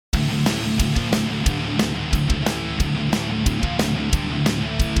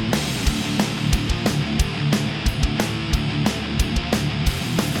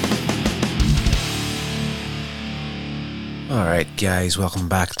Alright guys, welcome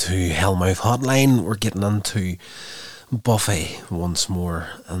back to Hellmouth Hotline. We're getting into Buffy once more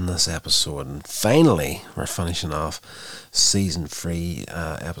in this episode, and finally we're finishing off season 3,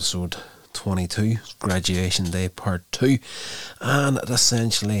 episode 22, Graduation Day Part 2, and it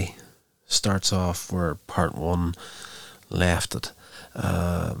essentially starts off where Part 1 left it.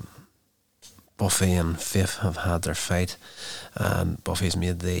 Buffy and Faith have had their fight, and Buffy's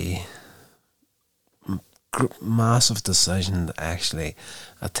made the massive decision to actually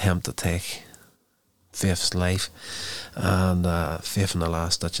attempt to take Faith's life, and Faith in the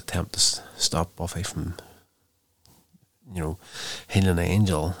last ditch attempt to stop Buffy from, healing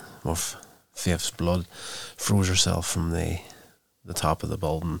Angel with Faith's blood, throws herself from the top of the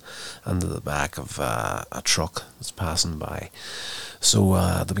building into the back of a truck that's passing by. So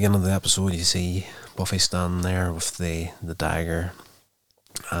at the beginning of the episode you see Buffy standing there with the dagger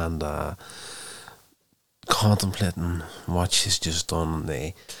and contemplating what she's just done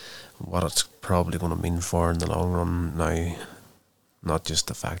and what it's probably going to mean for her in the long run now. Not just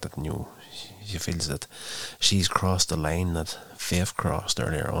the fact that she feels that she's crossed the line that Faith crossed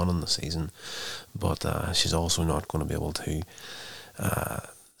earlier on in the season, but she's also not going to be able to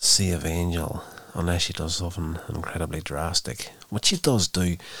save Angel unless she does something incredibly drastic, which she does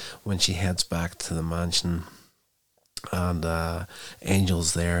do when she heads back to the mansion and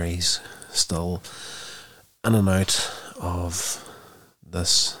Angel's there. He's still in and out of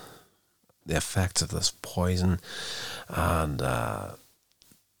the effects of this poison, and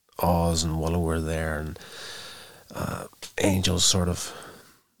Oz and Willow are there, and Angel's sort of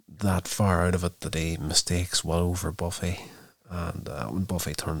that far out of it that he mistakes Willow for Buffy, and when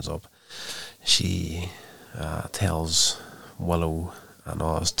Buffy turns up she tells Willow and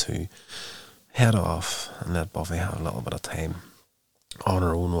Oz to head off and let Buffy have a little bit of time on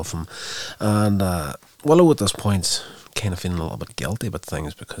her own with him. And Willow at this point kind of feeling a little bit guilty about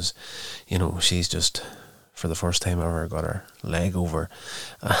things because, she's just for the first time ever got her leg over,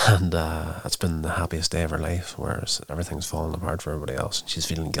 and it's been the happiest day of her life, whereas everything's falling apart for everybody else and she's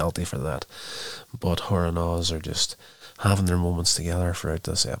feeling guilty for that. But her and Oz are just having their moments together throughout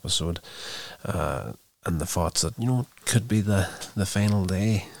this episode, and the thoughts that could be the final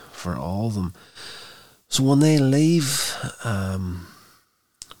day for all of them. So when they leave,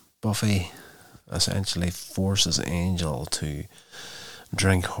 Buffy essentially forces Angel to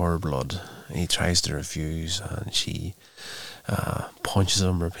drink her blood. He tries to refuse, and she punches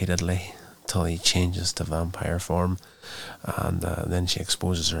him repeatedly till he changes to vampire form, and then she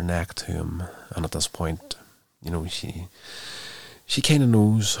exposes her neck to him. And at this point, she kind of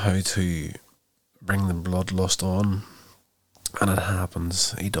knows how to bring the bloodlust on, and it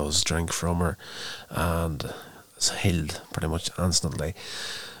happens. He does drink from her and is healed pretty much instantly,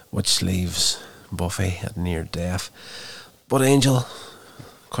 which leaves Buffy at near death. But Angel,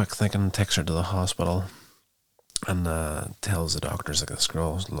 quick thinking, takes her to the hospital and tells the doctors that this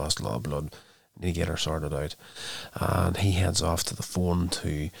girl's lost a lot of blood, need to get her sorted out. And he heads off to the phone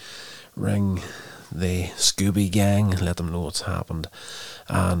to ring the Scooby gang, let them know what's happened.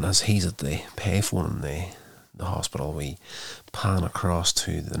 And as he's at the payphone in the hospital, we pan across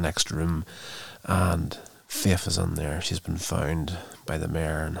to the next room, and Faith is in there. She's been found by the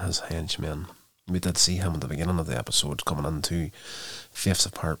mayor and his henchmen. We did see him at the beginning of the episode coming into Faith's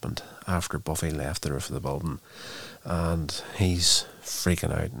apartment after Buffy left the roof of the building, and he's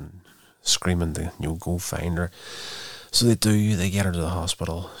freaking out and screaming to go find her. So they get her to the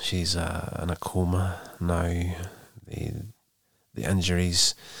hospital. She's in a coma now. The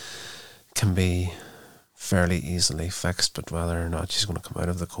injuries can be fairly easily fixed, but whether or not she's going to come out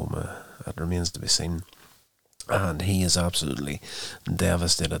of the coma, it remains to be seen. And he is absolutely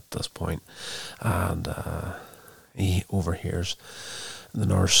devastated at this point, and he overhears the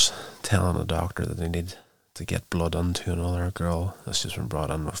nurse telling the doctor that they need to get blood into another girl that's just been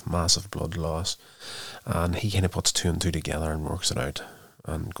brought in with massive blood loss. And he kind of puts two and two together and works it out,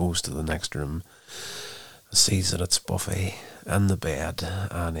 and goes to the next room, sees that it's Buffy in the bed,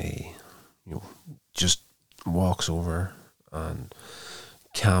 and he just walks over and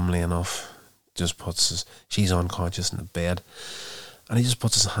calmly enough just she's unconscious in the bed, and he just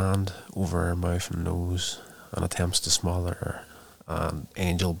puts his hand over her mouth and nose and attempts to smother her, and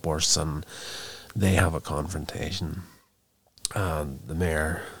Angel bursts in. They have a confrontation, and the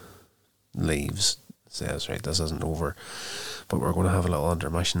mayor leaves, says, right, this isn't over, but we're going to have a little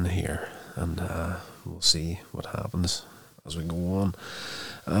intermission here, and we'll see what happens as we go on.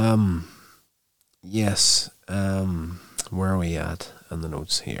 Where are we at in the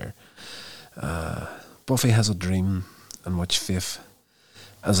notes here? Buffy has a dream in which Faith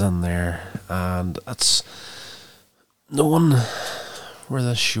is in there, and it's knowing where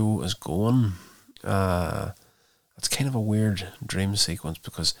this show is going, it's kind of a weird dream sequence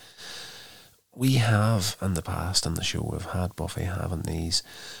because we have in the past in the show, we've had Buffy having these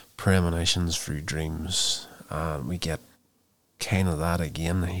premonitions through dreams, and we get kind of that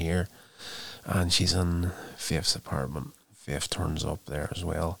again here. And she's in Faith's apartment. Faith turns up there as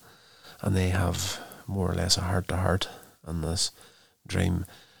well, and they have more or less a heart-to-heart in this dream.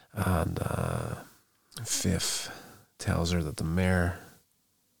 And Faith tells her that the mayor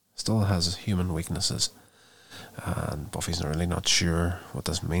still has human weaknesses, and Buffy's really not sure what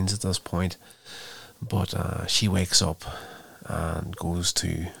this means at this point. But she wakes up and goes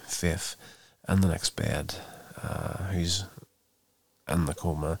to Faith in the next bed, who's in the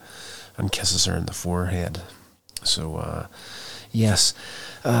coma, and kisses her in the forehead. So, yes,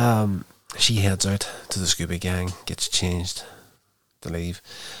 she heads out to the Scooby Gang, gets changed to leave,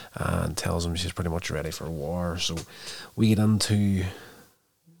 and tells them she's pretty much ready for war. So we get into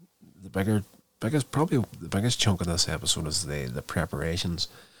the biggest chunk of this episode is the preparations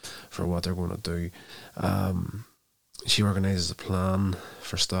for what they're going to do. She organises a plan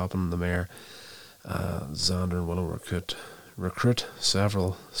for stopping the mayor. Xander and Willow recruit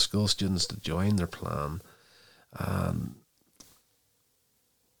several school students to join their plan, and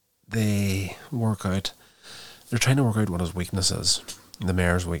they're trying to work out what his weakness is, the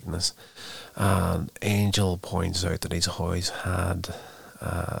mayor's weakness. And Angel points out that he's always had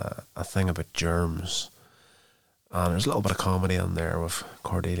a thing about germs, and there's a little bit of comedy in there with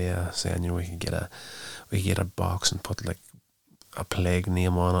Cordelia saying, we could get a box and put like a plague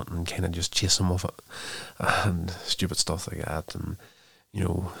name on it and kind of just chase him with it, and stupid stuff like that. And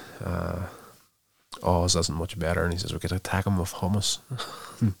Oz isn't much better, and he says we could attack him with hummus.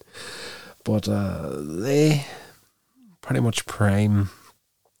 But they pretty much prime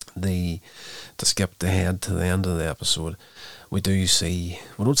to skip ahead to the end of the episode. We don't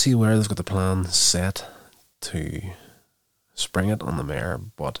see where they've got the plan set to spring it on the mayor,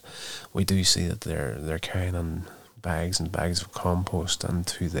 but we do see that they're carrying on bags and bags of compost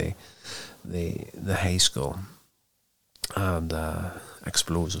into the high school, and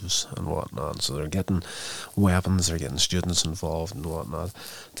explosives and whatnot. So they're getting weapons, they're getting students involved and whatnot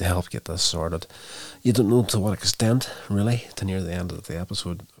to help get this sorted. You don't know to what extent, really, to near the end of the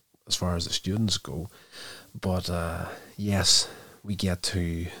episode as far as the students go. But yes, we get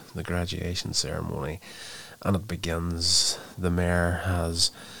to the graduation ceremony, and it begins. The mayor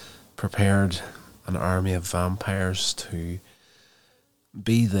has prepared an army of vampires to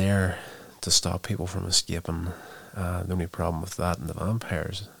be there to stop people from escaping. The only problem with that in the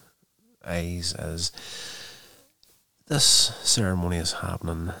vampires' eyes is this ceremony is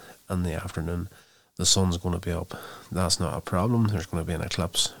happening in the afternoon. The sun's going to be up. That's not a problem. There's going to be an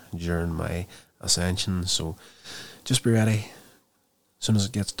eclipse during my ascension, so just be ready. As soon as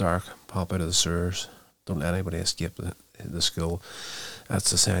it gets dark, pop out of the sewers. Don't let anybody escape the school.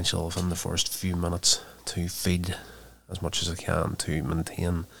 That's essential within the first few minutes to feed as much as I can to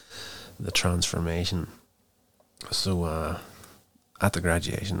maintain the transformation. So at the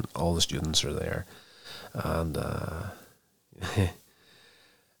graduation, all the students are there, and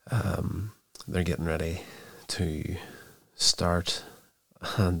they're getting ready to start,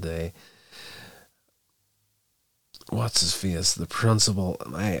 and what's his face? The principal.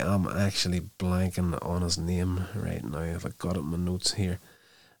 I am actually blanking on his name right now. If I got it in my notes here.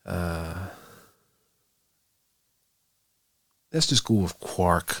 Let's just go with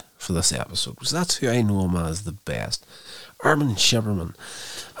Quark for this episode, because that's who I know him as the best. Armin Shiverman.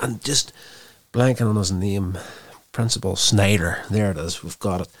 And just blanking on his name. Principal Snyder. There it is. We've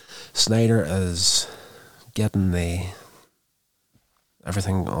got it. Snyder is getting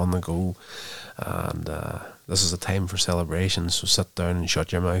everything on the go, and this is a time for celebration, so sit down and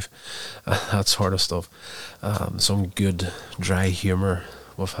shut your mouth. That sort of stuff. Some good dry humour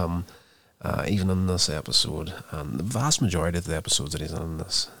with him, even in this episode, and the vast majority of the episodes that he's in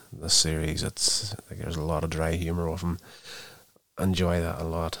this series, it's like there's a lot of dry humour with him. Enjoy that a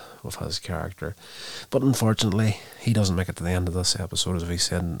lot with his character, but unfortunately he doesn't make it to the end of this episode. As we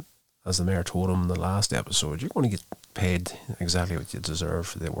said, as the mayor told him in the last episode, you're going to get paid exactly what you deserve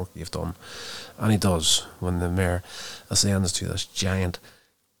for the work you've done. And he does, when the mayor ascends to this giant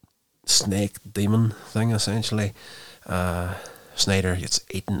snake demon thing, essentially. Snyder gets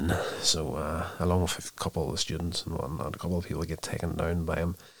eaten, so along with a couple of the students and whatnot, a couple of people get taken down by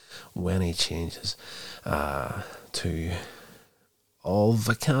him when he changes to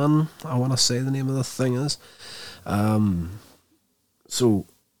Olvacan, I want to say the name of the thing is. So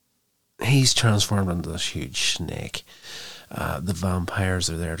he's transformed into this huge snake, The vampires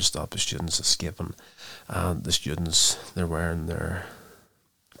are there to stop the students escaping. And the students, they're wearing their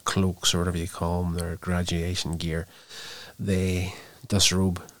cloaks or whatever you call them, their graduation gear. They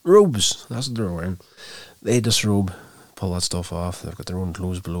disrobe. Robes, that's what they're wearing. They disrobe, pull that stuff off. They've got their own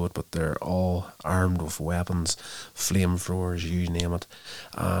clothes below it, but they're all armed with weapons, flamethrowers, you name it.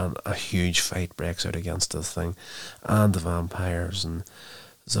 And a huge fight breaks out against this thing. And the vampires, and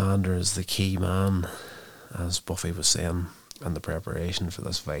Xander is the key man, as Buffy was saying, in the preparation for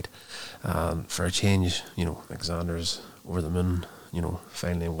this fight. And for a change, like Xander's over the moon,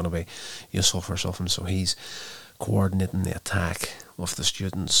 finally I'm going to be useful for something. So he's coordinating the attack with the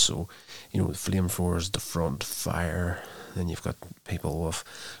students. So, the flamethrowers, the front, fire. Then you've got people with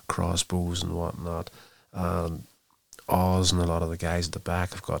crossbows and whatnot. And Oz and a lot of the guys at the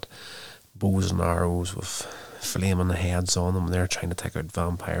back have got bows and arrows with flaming heads on them. They're trying to take out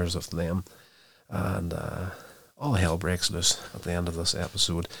vampires with them. And all hell breaks loose at the end of this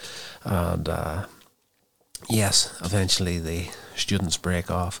episode. And yes, eventually the students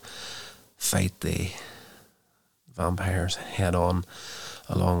break off, fight the vampires head on,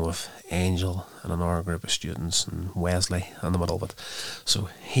 along with Angel and another group of students, and Wesley in the middle of it. So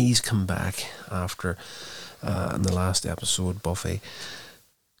he's come back after, in the last episode, Buffy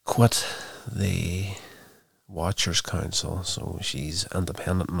quit the Watchers Council, so she's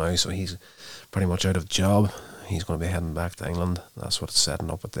independent now, so he's pretty much out of job. He's going to be heading back to England. That's what it's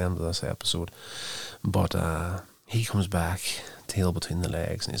setting up at the end of this episode. But he comes back, tail between the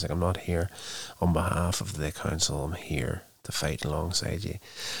legs, and he's like, I'm not here on behalf of the council, I'm here to fight alongside you.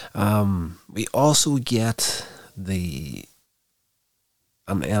 We also get an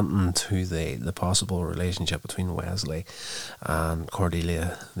ending to the possible relationship between Wesley and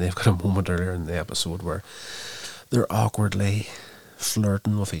Cordelia. They've got a moment earlier in the episode where they're awkwardly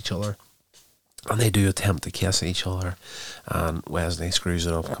flirting with each other, and they do attempt to kiss each other, and Wesley screws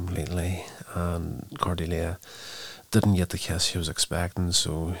it up completely, and Cordelia didn't get the kiss she was expecting,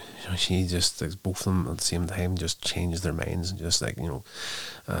 so she just, both of them at the same time, just changed their minds, and just like,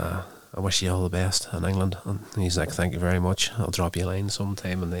 I wish you all the best in England. And he's like, thank you very much, I'll drop you a line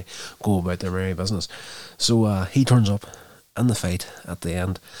sometime, and they go about their merry business. So he turns up in the fight at the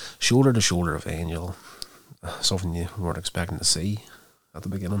end, shoulder to shoulder with Angel, something you weren't expecting to see at the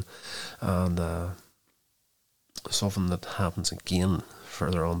beginning, and something that happens again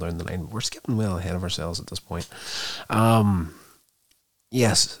further on down the line. We're skipping well ahead of ourselves at this point.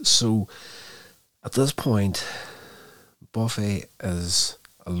 Yes, so at this point, Buffy is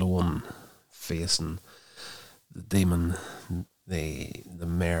alone facing the demon, the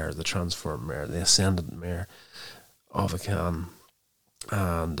mayor, the transformed mayor, the ascendant mayor of Akan,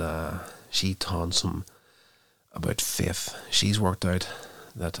 and she taunts him about faith. She's worked out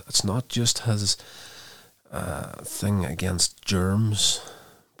that it's not just his thing against germs,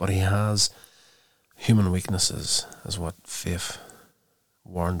 but he has human weaknesses, is what Faith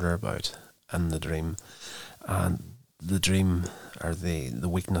warned her about in the dream. And the dream, or the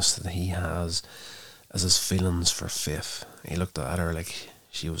weakness that he has, is his feelings for Faith. He looked at her like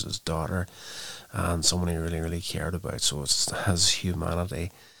she was his daughter and someone he really, really cared about. So it's his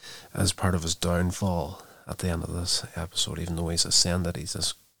humanity as part of his downfall at the end of this episode. Even though he's ascended, he's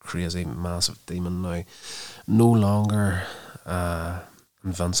this crazy, massive demon now, no longer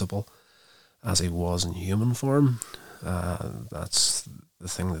invincible as he was in human form. That's the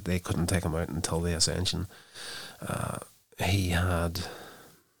thing, that they couldn't take him out until the ascension. He had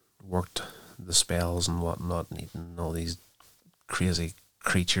worked the spells and whatnot, and eaten all these crazy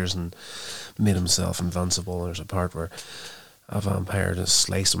creatures and made himself invincible. There's a part where a vampire just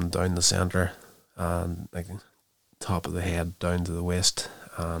sliced him down the centre, and like top of the head down to the waist,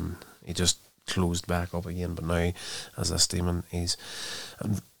 and he just closed back up again. But now, as this demon, he's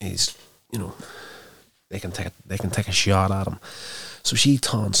they can take a shot at him. So she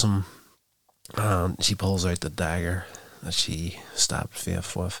taunts him, and she pulls out the dagger that she stabbed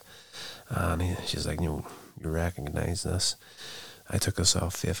Faith with, and she's like, you recognise this? I took this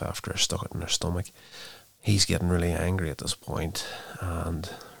off Faith after I stuck it in her stomach. He's getting really angry at this point and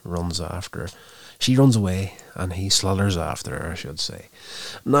runs after her. She runs away, and he sluthers after her, I should say.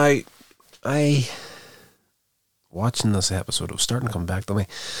 Now, watching this episode, it was starting to come back to me.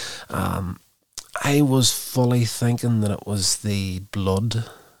 I was fully thinking that it was the blood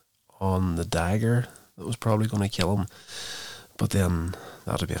on the dagger that was probably going to kill him. But then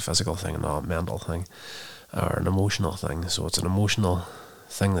that would be a physical thing and not a mental thing, or an emotional thing. So it's an emotional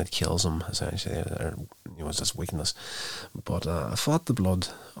thing that kills him, essentially, it's this weakness. But I thought the blood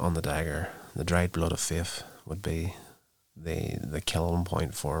on the dagger, the dried blood of Faith, would be the killing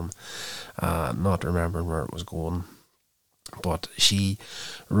point for him. Not remembering where it was going. But she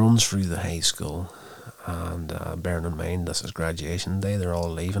runs through the high school, and bearing in mind this is graduation day, they're all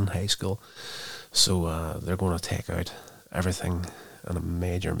leaving high school, so they're going to take out everything in a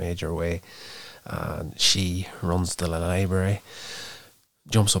major way. And she runs to the library,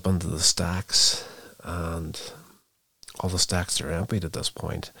 jumps up into the stacks, and all the stacks are emptied at this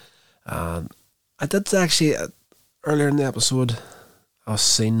point. And I did actually, earlier in the episode, I was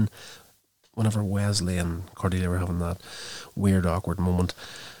seeing whenever Wesley and Cordelia were having that weird, awkward moment,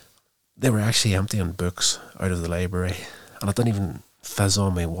 they were actually emptying books out of the library, and it didn't even fizz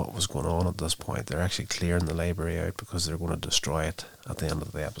on me what was going on at this point. They're actually clearing the library out because they're going to destroy it at the end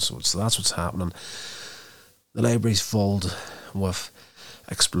of the episode. So that's what's happening. The library's filled with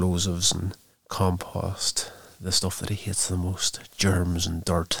explosives and compost, the stuff that he hates the most, germs and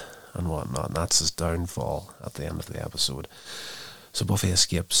dirt and whatnot, and that's his downfall at the end of the episode. So Buffy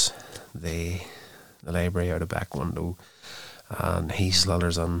escapes the library out a back window, and he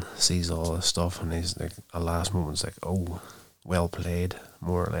slithers in, sees all this stuff, and he's like, a last moment's like, oh, well played,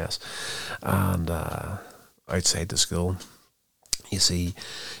 more or less. And outside the school, you see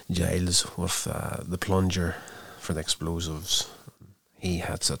Giles with the plunger for the explosives. He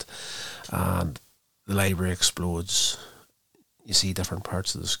hits it, and the library explodes. You see different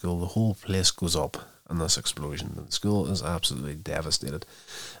parts of the school. The whole place goes up in this explosion. The school is absolutely devastated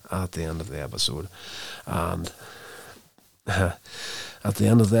at the end of the episode. And at the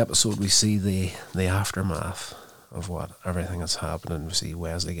end of the episode, we see the aftermath of what everything that's happening. We see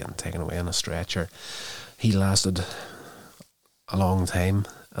Wesley getting taken away in a stretcher. He lasted a long time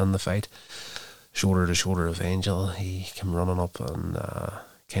in the fight, shoulder to shoulder with Angel. He came running up and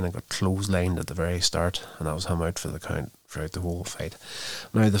kind of got clotheslined at the very start, and that was him out for the count throughout the whole fight.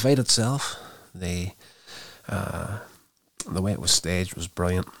 Now, the fight itself, the way it was staged was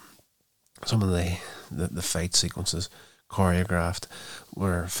brilliant. Some of the fight sequences choreographed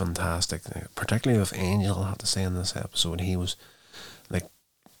were fantastic, particularly with Angel. I have to say, in this episode, he was like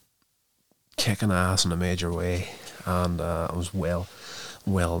kicking ass in a major way, and it was well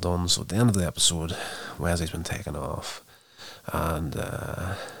done. So at the end of the episode, Wesley's been taken off, and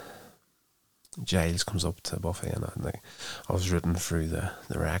Giles comes up to Buffy, and I was rooting through the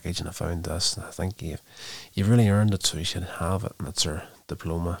wreckage, and I found this, and I think you've really earned it, so you should have it, and it's her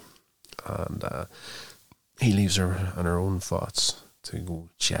diploma. And he leaves her on her own thoughts to go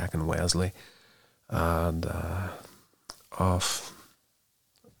check on Wesley, and off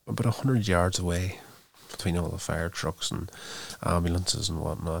about 100 yards away, between all the fire trucks and ambulances and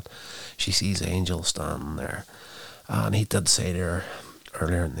whatnot, she sees Angel standing there. And he did say to her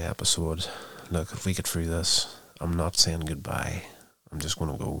earlier in the episode, look, if we get through this, I'm not saying goodbye, I'm just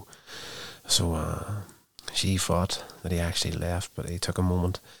going to go. So she thought that he actually left, but he took a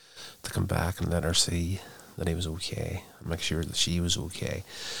moment to come back and let her see that he was okay and make sure that she was okay.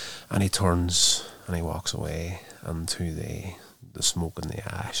 And he turns and he walks away into the smoke and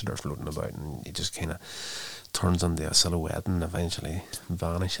the ash that are floating about, and he just kind of turns into a silhouette and eventually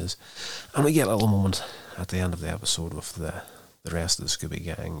vanishes. And we get a little moment at the end of the episode with the rest of the Scooby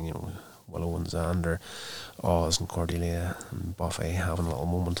Gang, you know, Willow and Xander, Oz and Cordelia and Buffy having a little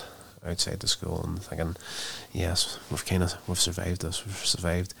moment outside the school and thinking, yes, we've survived this, we've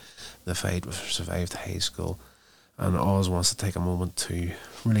survived the fight, we've survived high school. And Oz wants to take a moment to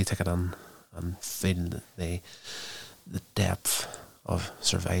really take it in and feel the depth of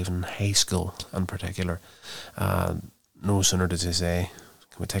surviving high school in particular. No sooner does he say,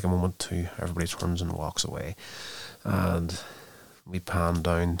 can we take a moment to, everybody turns and walks away. And we pan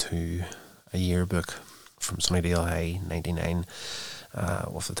down to a yearbook from Sunnydale High, 99,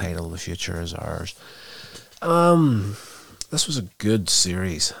 with the title The Future Is Ours. This was a good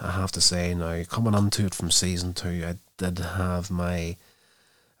series, I have to say. Now, coming into it from season 2, I did have my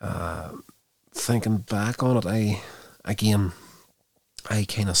thinking back on it. I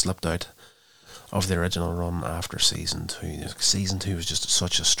kind of slipped out of the original run after season 2. Season 2 was just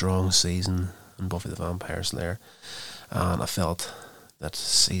such a strong season in Buffy the Vampire Slayer, and I felt that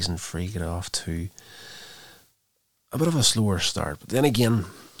season 3 got off to a bit of a slower start. But then again,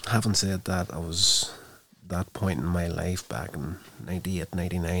 having said that, I was that point in my life back in 98,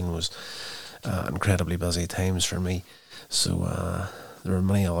 99 was incredibly busy times for me. So there were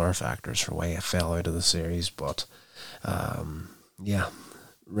many other factors for why I fell out of the series. But yeah,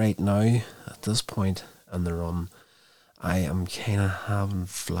 right now, at this point in the run, I am kind of having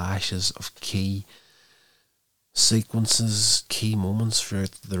flashes of key sequences, key moments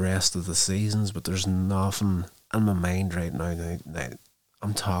throughout the rest of the seasons, but there's nothing in my mind right now that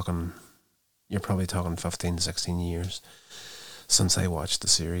I'm talking, you're probably talking 15, 16 years since I watched the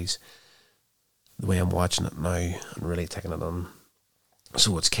series, the way I'm watching it now and really taking it in.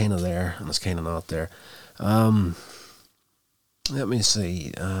 So it's kind of there and it's kind of not there. Let me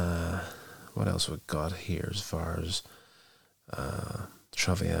see. What else we got here as far as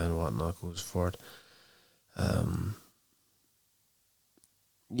trivia and whatnot goes forward.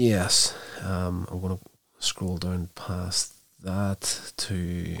 Yes, I'm going to scroll down past that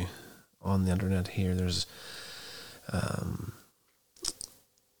to on the internet here. There's a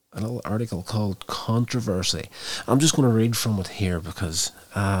little article called Controversy. I'm just going to read from it here because,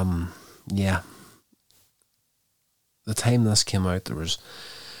 the time this came out, there was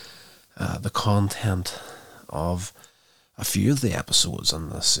the content of a few of the episodes in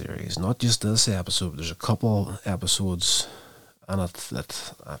this series. Not just this episode, there's a couple episodes in it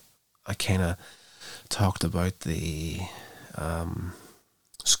that I kind of talked about the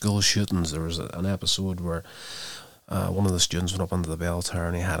school shootings. There was an episode where one of the students went up into the bell tower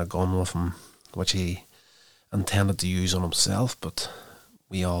and he had a gun with him, which he intended to use on himself, but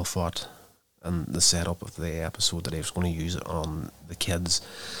we all thought in the setup of the episode that he was going to use it on the kids.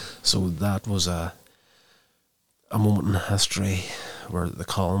 So that was a moment in history where the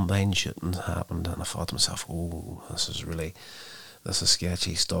Columbine shooting happened, and I thought to myself, oh, this is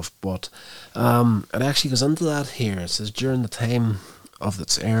sketchy stuff. But it actually goes into that here. It says, during the time of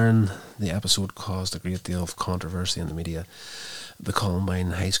its airing, the episode caused a great deal of controversy in the media. The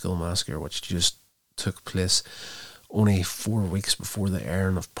Columbine High School massacre, which just took place only 4 weeks before the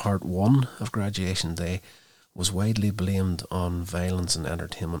airing of part 1 of Graduation Day, was widely blamed on violence and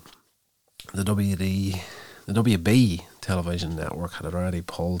entertainment. The WB television network had already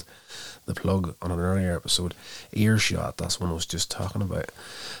pulled the plug on an earlier episode, Earshot, that's one I was just talking about,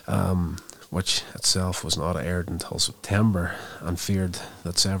 which itself was not aired until September, and feared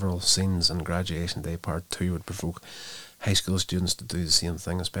that several scenes in Graduation Day Part 2 would provoke high school students to do the same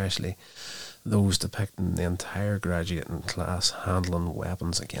thing, especially those depicting the entire graduating class handling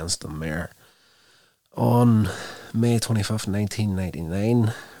weapons against the mayor. On May 25th,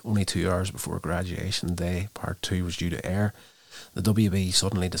 1999, only 2 hours before Graduation Day Part 2 was due to air, the WB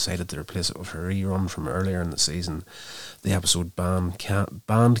suddenly decided to replace it with a rerun from earlier in the season, the episode Band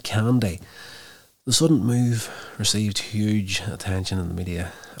Candy. The sudden move received huge attention in the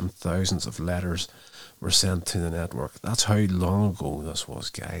media, and thousands of letters were sent to the network. That's how long ago this was,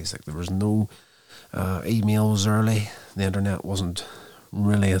 guys. Like, there was no email was early. The internet wasn't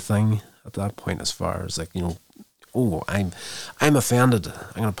really a thing at that point, as far as, like, oh, I'm offended,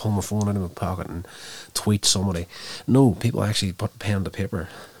 I'm going to pull my phone out of my pocket and tweet somebody. No, people actually put pen to paper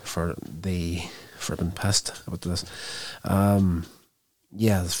for being pissed about this.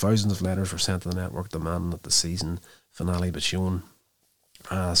 Thousands of letters were sent to the network demanding that the season finale be shown.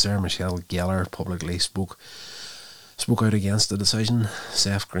 Sarah Michelle Gellar publicly spoke out against the decision.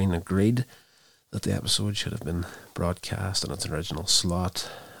 Seth Green agreed that the episode should have been broadcast in its original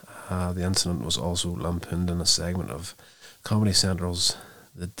slot. The incident was also lampooned in a segment of Comedy Central's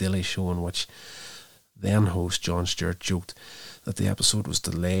The Daily Show, in which then host Jon Stewart joked that the episode was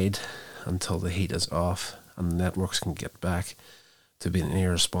delayed until the heat is off and the networks can get back to being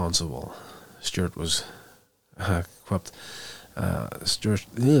irresponsible. Stewart was quipped.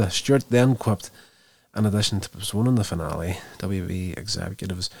 Stewart then quipped, in addition to postponing the finale, WB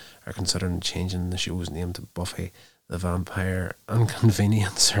executives are considering changing the show's name to Buffy the Vampire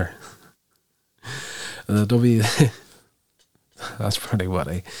Inconveniencer. That's pretty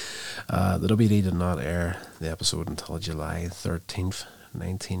witty. The WD did not air the episode until July 13th,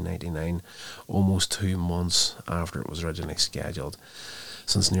 1999, almost 2 months after it was originally scheduled.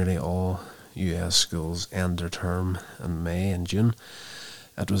 Since nearly all US schools end their term in May and June,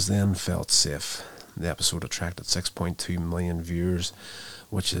 it was then felt safe. The episode attracted 6.2 million viewers,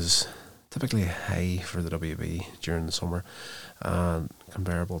 which is typically high for the WB during the summer, and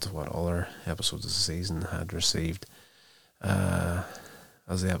comparable to what other episodes of the season had received.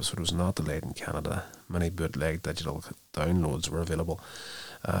 As the episode was not delayed in Canada, many bootleg digital downloads were available.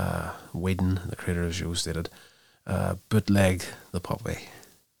 Whedon, the creator of the show, stated, bootleg the puppy.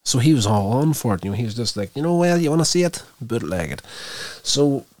 So he was all on for it. He was just like, you want to see it? Bootleg it.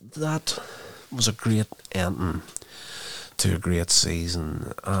 So that was a great ending to a great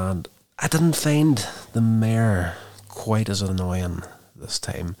season, and I didn't find the mayor quite as annoying this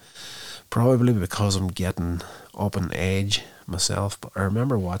time. Probably because I'm getting up in age myself, but I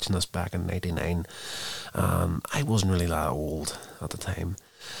remember watching this back in 99, and I wasn't really that old at the time.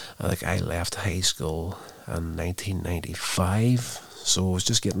 Like, I left high school in 1995, so I was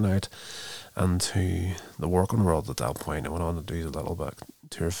just getting out into the working world at that point. I went on to do a little bit,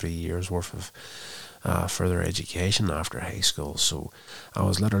 2 or 3 years worth of further education after high school. So I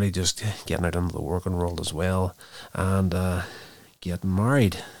was literally just getting out into the working world as well, and getting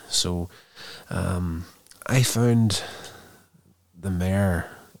married. So I found the mayor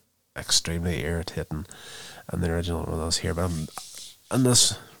extremely irritating in the original when I was here, but in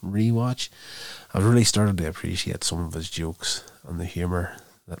this rewatch, I've really started to appreciate some of his jokes and the humour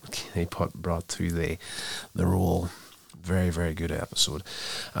that he brought to the role. Very, very good episode,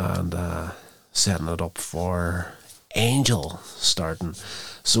 and setting it up for Angel starting.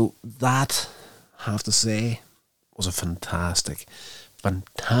 So that, I have to say, was a fantastic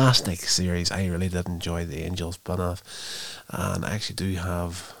series. I really did enjoy the Angel spin-off, and I actually do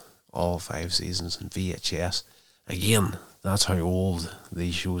have all 5 seasons in VHS. Again, that's how old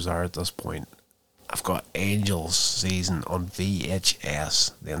these shows are at this point. I've got Angel's season on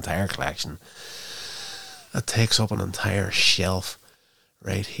VHS, the entire collection. It takes up an entire shelf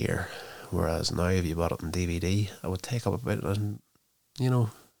right here. Whereas now, if you bought it on DVD, it would take up about the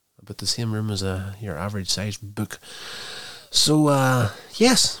same room as your average size book. So,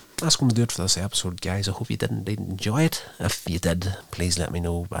 yes, that's going to do it for this episode, guys. I hope you did indeed enjoy it. If you did, please let me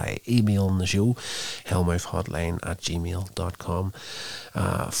know by emailing the show, hellmouthhotline@gmail.com.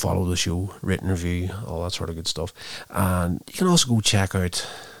 Follow the show, written review, all that sort of good stuff. And you can also go check out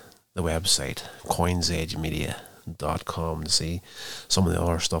the website, coinsagemedia.com, to see some of the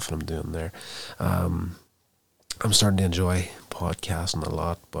other stuff that I'm doing there. I'm starting to enjoy podcasting a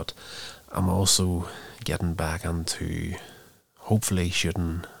lot, but I'm also getting back into hopefully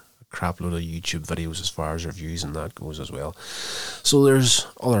shooting a crap load of YouTube videos as far as reviews and that goes as well. So there's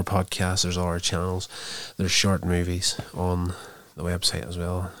other podcasts, there's other channels, there's short movies on the website as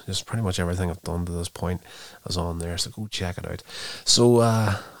well. Just pretty much everything I've done to this point is on there, so go check it out. So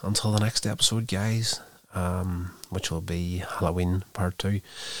until the next episode, guys, which will be Halloween Part 2,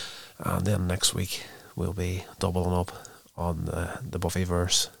 and then next week we'll be doubling up on the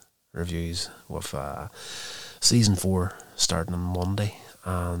Buffyverse reviews with Season 4 starting on Monday,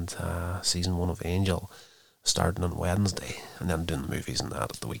 and Season 1 of Angel starting on Wednesday, and then doing the movies and that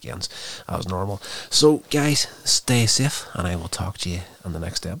at the weekends as normal. So guys, stay safe, and I will talk to you in the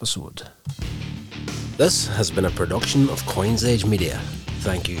next episode. This has been a production of Coins Age Media.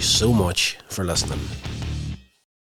 Thank you so much for listening.